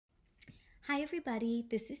Hi everybody,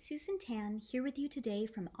 this is Susan Tan here with you today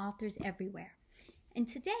from Authors Everywhere. And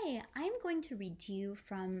today I'm going to read to you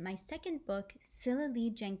from my second book, CILLA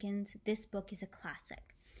Lee-Jenkins, This Book is a Classic.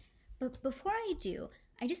 But before I do,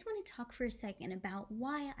 I just want to talk for a second about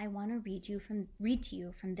why I want to read to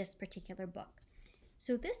you from this particular book.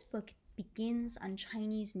 So this book begins on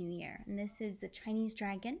Chinese New Year, and this is the Chinese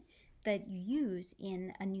dragon that you use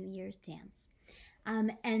in a New Year's dance.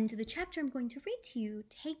 And the chapter I'm going to read to you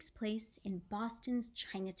takes place in Boston's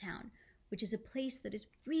Chinatown, which is a place that is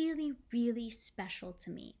really, really special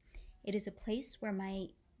to me. It is a place where my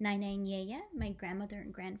Nai-Nai-Nye-Ye, my grandmother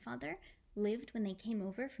and grandfather, lived when they came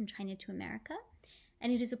over from China to America.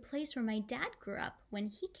 And it is a place where my dad grew up when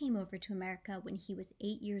he came over to America when he was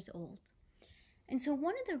 8 years old. And so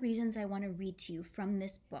one of the reasons I want to read to you from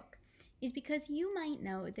this book is because you might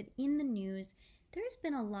know that in the news, there's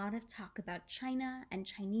been a lot of talk about China and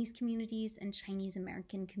Chinese communities and Chinese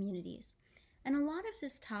American communities. And a lot of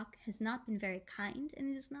this talk has not been very kind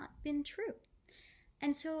and it has not been true.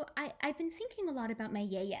 And so I've been thinking a lot about my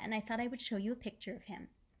Yeye, and I thought I would show you a picture of him.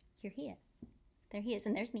 Here he is. There he is,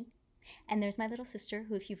 and there's me. And there's my little sister,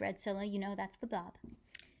 who if you've read CILLA, you know that's the blob.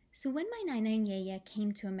 So when my Nai-Nai-Nye-Ye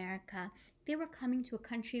came to America, they were coming to a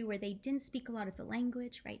country where they didn't speak a lot of the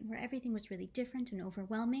language, right? Where everything was really different and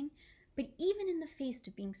overwhelming. But even in the face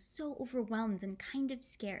of being so overwhelmed and kind of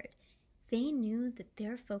scared, they knew that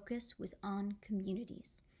their focus was on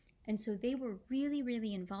communities. And so they were really,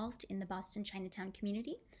 really involved in the Boston Chinatown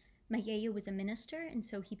community. My Yeye was a minister, and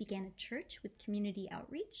so he began a church with community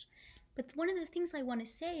outreach. But one of the things I want to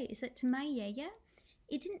say is that to my Yeye,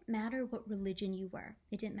 it didn't matter what religion you were.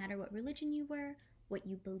 It didn't matter what religion you were, what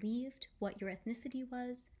you believed, what your ethnicity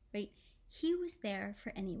was, right? He was there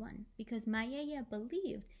for anyone because my Yeye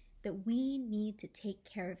believed that we need to take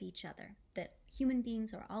care of each other, that human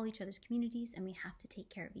beings are all each other's communities and we have to take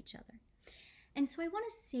care of each other. And so I want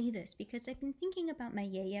to say this because I've been thinking about my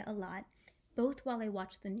Yeye a lot, both while I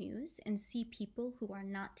watch the news and see people who are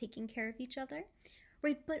not taking care of each other,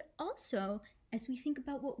 right? But also as we think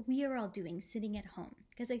about what we are all doing sitting at home,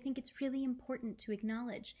 because I think it's really important to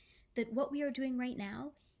acknowledge that what we are doing right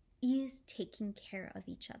now is taking care of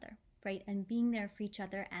each other, right? And being there for each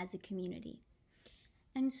other as a community.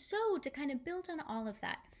 And so to kind of build on all of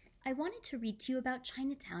that, I wanted to read to you about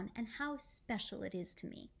Chinatown and how special it is to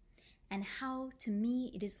me, and how to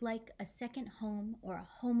me it is like a second home or a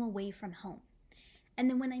home away from home. And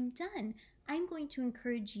then when I'm done, I'm going to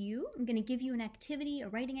encourage you, I'm going to give you an activity, a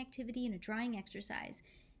writing activity and a drawing exercise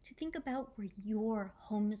to think about where your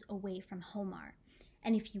homes away from home are.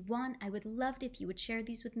 And if you want, I would love it if you would share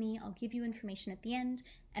these with me. I'll give you information at the end,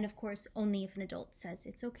 and of course, only if an adult says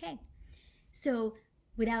it's okay. So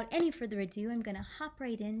without any further ado, I'm going to hop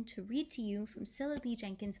right in to read to you from CILLA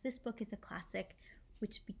Lee-Jenkins, This Book is a Classic,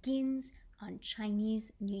 which begins on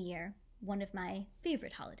Chinese New Year, one of my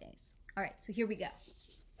favorite holidays. All right, so here we go.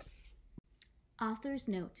 Author's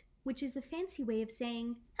Note, which is a fancy way of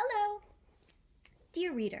saying hello.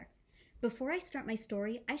 Dear reader, before I start my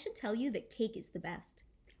story, I should tell you that cake is the best,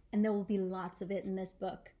 and there will be lots of it in this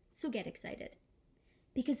book, so get excited.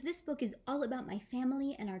 Because this book is all about my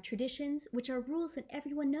family and our traditions, which are rules that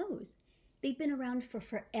everyone knows. They've been around for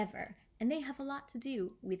forever, and they have a lot to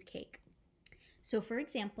do with cake. So for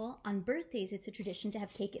example, on birthdays, it's a tradition to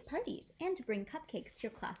have cake at parties and to bring cupcakes to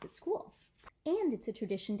your class at school. And it's a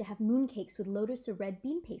tradition to have mooncakes with lotus or red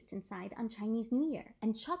bean paste inside on Chinese New Year,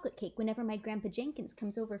 and chocolate cake whenever my Grandpa Jenkins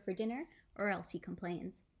comes over for dinner, or else he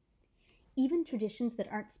complains. Even traditions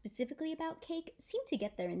that aren't specifically about cake seem to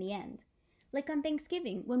get there in the end. Like on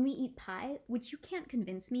Thanksgiving, when we eat pie, which you can't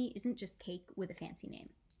convince me isn't just cake with a fancy name.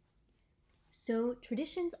 So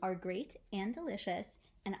traditions are great and delicious,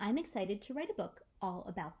 and I'm excited to write a book all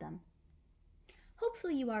about them.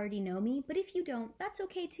 Hopefully you already know me, but if you don't, that's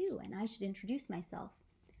okay too, and I should introduce myself.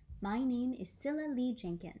 My name is CILLA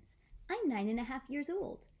Lee-Jenkins. I'm 9.5 years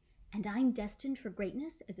old, and I'm destined for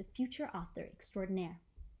greatness as a future author extraordinaire.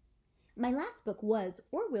 My last book was,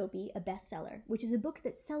 or will be, a bestseller, which is a book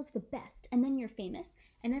that sells the best, and then you're famous,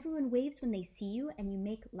 and everyone waves when they see you, and you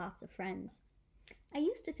make lots of friends. I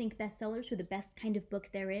used to think bestsellers were the best kind of book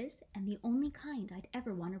there is, and the only kind I'd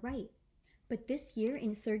ever want to write. But this year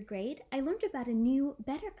in 3rd grade, I learned about a new,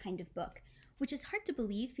 better kind of book, which is hard to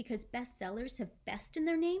believe because bestsellers have best in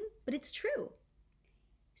their name, but it's true.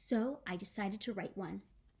 So I decided to write one.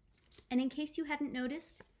 And in case you hadn't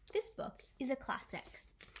noticed, this book is a classic.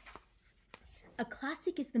 A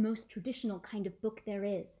classic is the most traditional kind of book there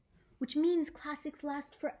is, which means classics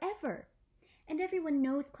last forever. And everyone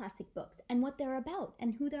knows classic books and what they're about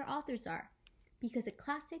and who their authors are, because a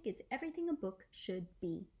classic is everything a book should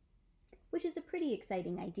be, which is a pretty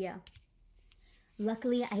exciting idea.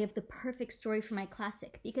 Luckily, I have the perfect story for my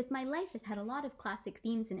classic because my life has had a lot of classic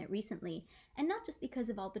themes in it recently, and not just because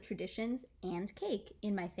of all the traditions and cake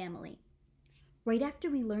in my family. Right after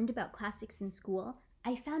we learned about classics in school,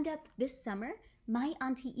 I found out that this summer, my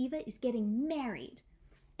Auntie Eva is getting married.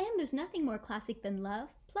 And there's nothing more classic than love,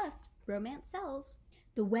 plus romance sells.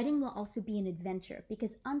 The wedding will also be an adventure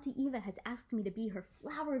because Auntie Eva has asked me to be her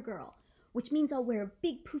flower girl, which means I'll wear a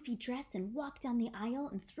big poofy dress and walk down the aisle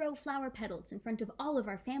and throw flower petals in front of all of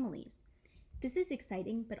our families. This is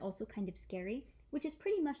exciting, but also kind of scary, which is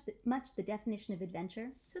pretty much the definition of adventure,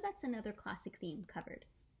 so that's another classic theme covered.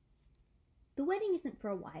 The wedding isn't for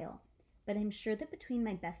a while, but I'm sure that between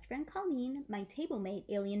my best friend Colleen, my table mate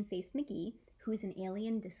Alien-Faced McGee, who's an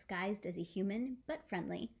alien disguised as a human but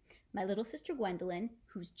friendly, my little sister Gwendolyn,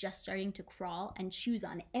 who's just starting to crawl and chews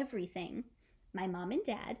on everything, my mom and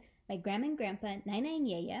dad, my grandma and grandpa, Nana and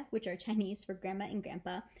Yaya, which are Chinese for grandma and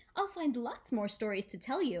grandpa, I'll find lots more stories to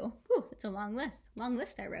tell you. Whew, it's a long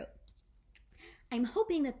list I wrote. I'm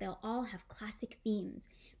hoping that they'll all have classic themes,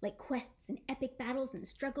 like quests and epic battles and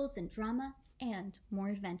struggles and drama, and more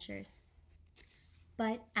adventures.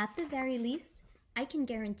 But at the very least, I can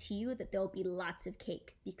guarantee you that there'll be lots of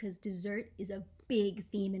cake because dessert is a big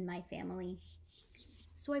theme in my family.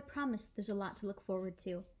 So I promise there's a lot to look forward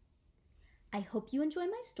to. I hope you enjoy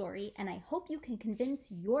my story, and I hope you can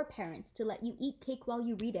convince your parents to let you eat cake while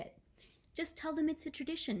you read it. Just tell them it's a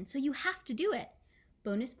tradition, so you have to do it.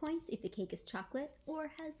 Bonus points if the cake is chocolate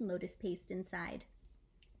or has lotus paste inside.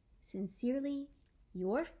 Sincerely,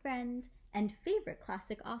 your friend and favorite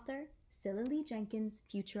classic author, CILLA Lee-Jenkins,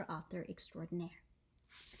 future author extraordinaire.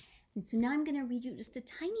 And so now I'm going to read you just a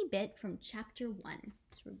tiny bit from Chapter 1.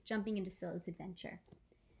 So we're jumping into CILLA's adventure.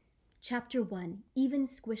 Chapter 1, Even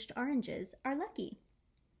Squished Oranges Are Lucky.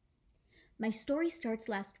 My story starts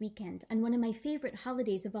last weekend on one of my favorite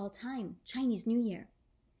holidays of all time, Chinese New Year.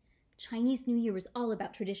 Chinese New Year is all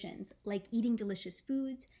about traditions, like eating delicious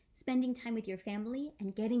foods, spending time with your family,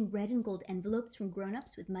 and getting red and gold envelopes from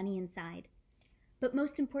grown-ups with money inside. But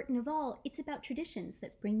most important of all, it's about traditions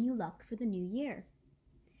that bring you luck for the new year.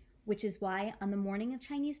 Which is why on the morning of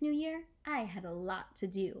Chinese New Year, I had a lot to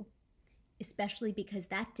do. Especially because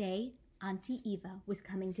that day, Auntie Eva was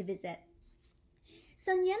coming to visit.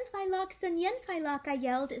 Sun Yen Fai Lok, I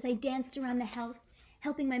yelled as I danced around the house,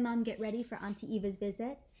 helping my mom get ready for Auntie Eva's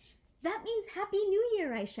visit. That means Happy New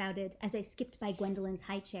Year, I shouted as I skipped by Gwendolyn's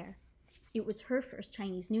high chair. It was her first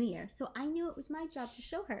Chinese New Year, so I knew it was my job to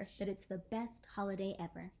show her that it's the best holiday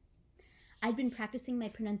ever. I'd been practicing my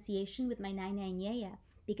pronunciation with my Nana and Yaya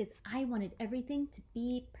because I wanted everything to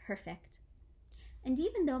be perfect. And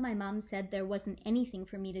even though my mom said there wasn't anything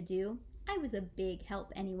for me to do, I was a big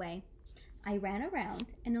help anyway. I ran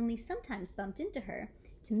around and only sometimes bumped into her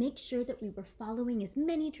to make sure that we were following as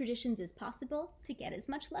many traditions as possible to get as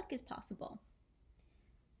much luck as possible.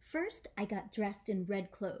 First, I got dressed in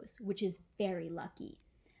red clothes, which is very lucky.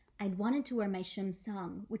 I'd wanted to wear my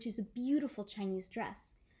shemsong, which is a beautiful Chinese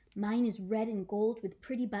dress. Mine is red and gold with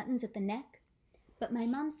pretty buttons at the neck, but my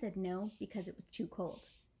mom said no because it was too cold.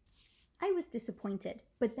 I was disappointed,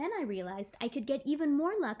 but then I realized I could get even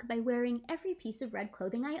more luck by wearing every piece of red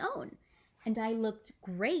clothing I own. And I looked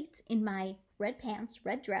great in my red pants,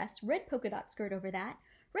 red dress, red polka dot skirt over that,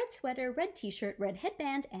 red sweater, red t-shirt, red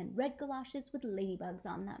headband, and red galoshes with ladybugs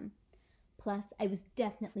on them. Plus, I was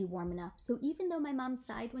definitely warm enough, so even though my mom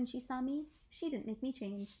sighed when she saw me, she didn't make me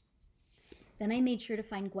change. Then I made sure to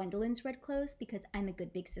find Gwendolyn's red clothes because I'm a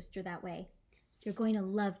good big sister that way. You're going to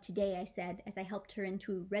love today, I said, as I helped her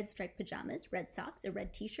into red striped pajamas, red socks, a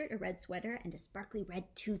red t-shirt, a red sweater, and a sparkly red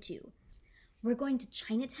tutu. We're going to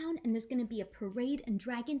Chinatown, and there's going to be a parade and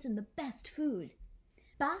dragons and the best food.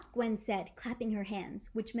 Bah, Gwen said, clapping her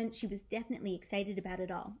hands, which meant she was definitely excited about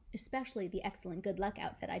it all, especially the excellent good luck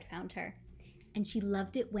outfit I'd found her. And she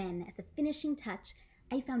loved it when, as a finishing touch,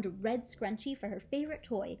 I found a red scrunchie for her favorite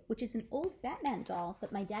toy, which is an old Batman doll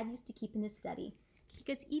that my dad used to keep in his study,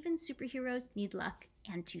 because even superheroes need luck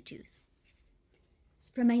and tutus.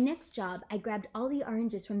 For my next job, I grabbed all the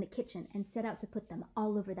oranges from the kitchen and set out to put them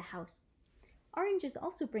all over the house. Oranges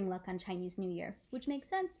also bring luck on Chinese New Year, which makes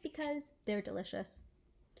sense because they're delicious.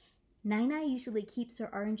 Nina usually keeps her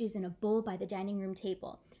oranges in a bowl by the dining room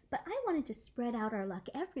table, but I wanted to spread out our luck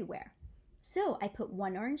everywhere. So I put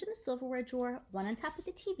one orange in the silverware drawer, one on top of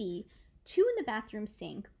the TV, two in the bathroom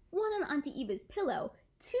sink, one on Auntie Eva's pillow,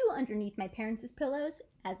 two underneath my parents' pillows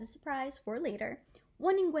as a surprise for later,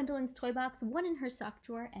 one in Gwendolyn's toy box, one in her sock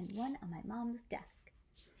drawer, and one on my mom's desk.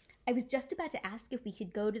 I was just about to ask if we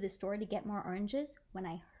could go to the store to get more oranges when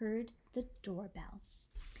I heard the doorbell.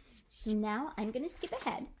 So now I'm going to skip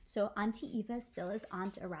ahead so Auntie Eva, CILLA's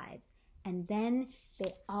aunt, arrives. And then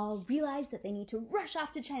they all realized that they need to rush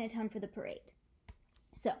off to Chinatown for the parade.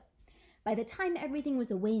 So, by the time everything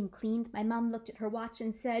was away and cleaned, my mom looked at her watch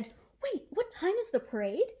and said, "Wait, what time is the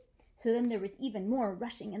parade?" So then there was even more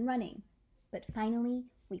rushing and running. But finally,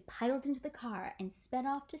 we piled into the car and sped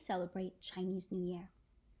off to celebrate Chinese New Year.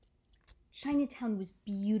 Chinatown was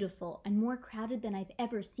beautiful and more crowded than I've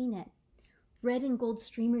ever seen it. Red and gold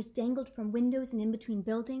streamers dangled from windows and in between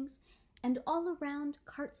buildings, and all around,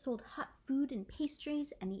 carts sold hot food and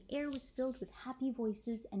pastries, and the air was filled with happy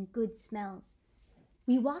voices and good smells.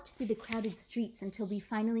 We walked through the crowded streets until we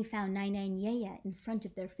finally found Nai Nai and Yaya in front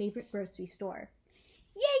of their favorite grocery store.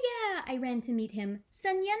 "Yaya!" I ran to meet him.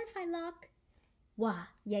 "San Yan Fai Lok." "Wah,"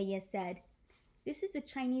 Yaya said. This is a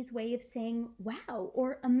Chinese way of saying wow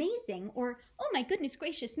or amazing or oh my goodness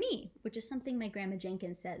gracious me, which is something my Grandma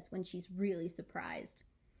Jenkins says when she's really surprised.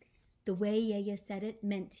 The way Yaya said it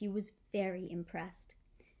meant he was very impressed.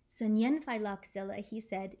 "San Yan Fai Lok CILLA," he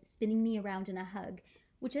said, spinning me around in a hug,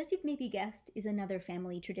 which as you've maybe guessed is another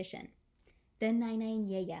family tradition. Then Nai Nai and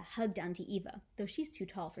Yaya hugged Auntie Eva, though she's too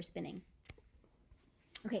tall for spinning.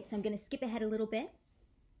 Okay, so I'm going to skip ahead a little bit.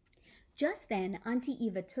 Just then, Auntie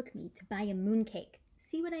Eva took me to buy a mooncake.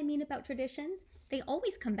 See what I mean about traditions? They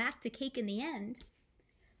always come back to cake in the end.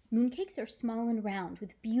 Mooncakes are small and round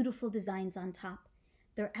with beautiful designs on top.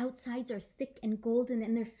 Their outsides are thick and golden,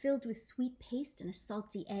 and they're filled with sweet paste and a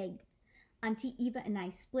salty egg. Auntie Eva and I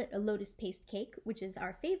split a lotus paste cake, which is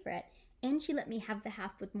our favorite, and she let me have the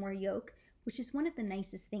half with more yolk, which is one of the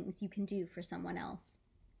nicest things you can do for someone else.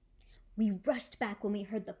 We rushed back when we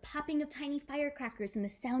heard the popping of tiny firecrackers and the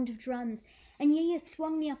sound of drums, and Yaya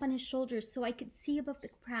swung me up on his shoulders so I could see above the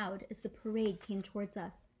crowd as the parade came towards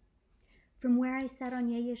us. From where I sat on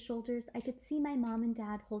Yaya's shoulders, I could see my mom and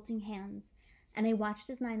dad holding hands, and I watched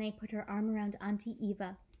as Nai Nai put her arm around Auntie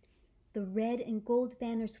Eva. The red and gold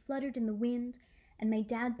banners fluttered in the wind, and my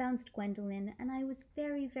dad bounced Gwendolyn, and I was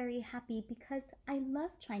very, very happy because I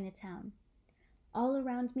love Chinatown. All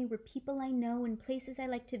around me were people I know and places I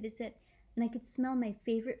like to visit, and I could smell my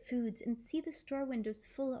favorite foods and see the store windows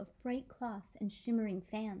full of bright cloth and shimmering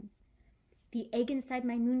fans. The egg inside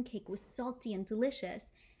my mooncake was salty and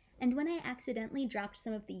delicious, and when I accidentally dropped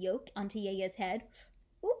some of the yolk onto Yaya's head,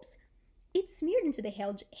 oops, it smeared into the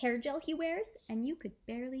hair gel he wears, and you could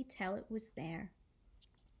barely tell it was there.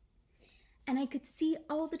 And I could see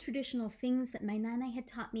all the traditional things that my Nana had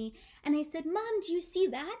taught me, and I said, "Mom, do you see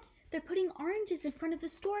that? They're putting oranges in front of the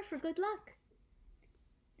store for good luck."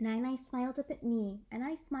 Nai smiled up at me, and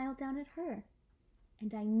I smiled down at her,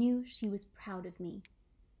 and I knew she was proud of me.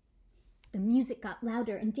 The music got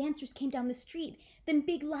louder, and dancers came down the street, then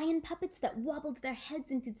big lion puppets that wobbled their heads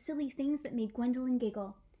and did silly things that made Gwendolyn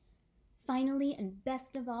giggle. Finally, and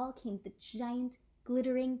best of all, came the giant,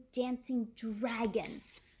 glittering, dancing dragon,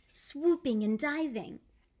 swooping and diving.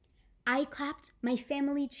 I clapped, my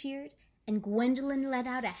family cheered, and Gwendolyn let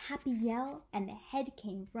out a happy yell, and the head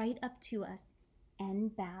came right up to us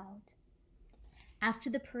and bowed.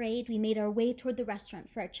 After the parade, we made our way toward the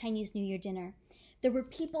restaurant for our Chinese New Year dinner. There were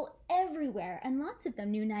people everywhere, and lots of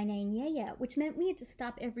them knew Nai Nai and Yaya, which meant we had to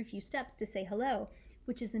stop every few steps to say hello,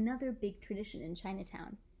 which is another big tradition in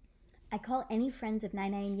Chinatown. I call any friends of Nai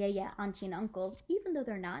Nai and Yaya auntie and uncle, even though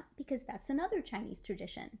they're not, because that's another Chinese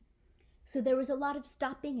tradition. So there was a lot of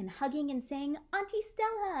stopping and hugging and saying, "Auntie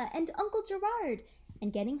Stella" and "Uncle Gerard,"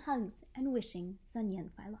 and getting hugs and wishing San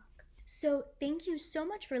Yan Fai Lok. So thank you so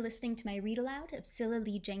much for listening to my read aloud of CILLA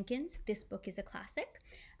Lee-Jenkins. This book is a classic.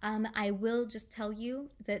 I will just tell you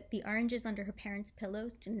that the oranges under her parents'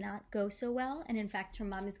 pillows did not go so well, and in fact her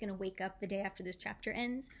mom is going to wake up the day after this chapter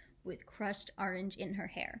ends with crushed orange in her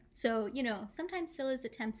hair. So, sometimes CILLA's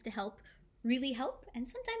attempts to help really help, and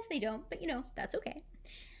sometimes they don't, but that's okay.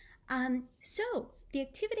 So the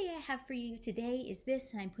activity I have for you today is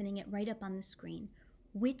this, and I'm putting it right up on the screen,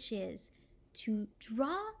 which is to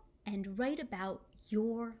draw and write about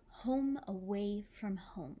your home away from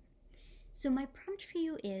home. So my prompt for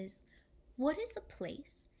you is, what is a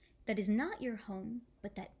place that is not your home,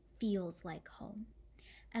 but that feels like home?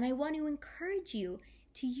 And I want to encourage you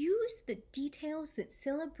to use the details that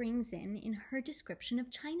CILLA brings in her description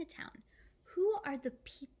of Chinatown. Who are the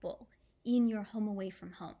people in your home away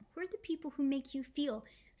from home? Who are the people who make you feel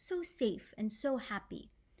so safe and so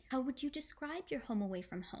happy? How would you describe your home away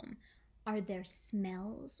from home? Are there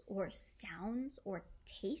smells or sounds or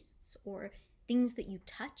tastes or things that you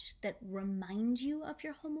touch that remind you of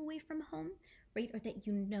your home away from home, right? Or that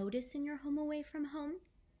you notice in your home away from home?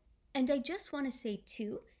 And I just want to say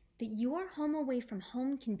too, that your home away from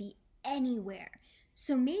home can be anywhere.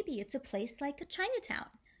 So maybe it's a place like a Chinatown.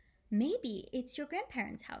 Maybe it's your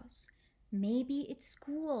grandparents' house. Maybe it's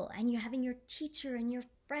school and you're having your teacher and your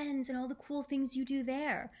friends and all the cool things you do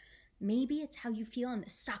there. Maybe it's how you feel on the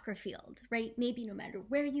soccer field, right? Maybe no matter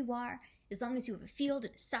where you are, as long as you have a field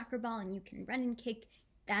and a soccer ball and you can run and kick,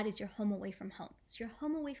 that is your home away from home. So your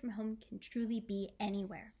home away from home can truly be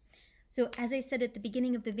anywhere. So as I said at the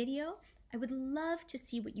beginning of the video, I would love to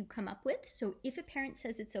see what you come up with. So if a parent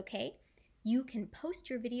says it's okay, you can post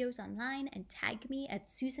your videos online and tag me at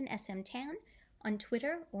Susan SM Tan on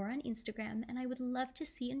Twitter or on Instagram, and I would love to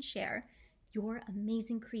see and share your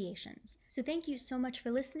amazing creations. So thank you so much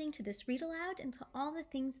for listening to this read aloud and to all the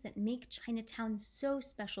things that make Chinatown so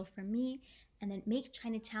special for me and that make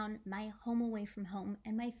Chinatown my home away from home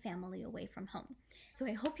and my family away from home. So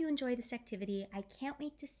I hope you enjoy this activity. I can't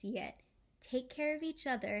wait to see it. Take care of each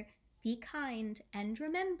other, be kind, and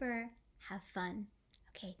remember, have fun.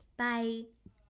 Okay, bye.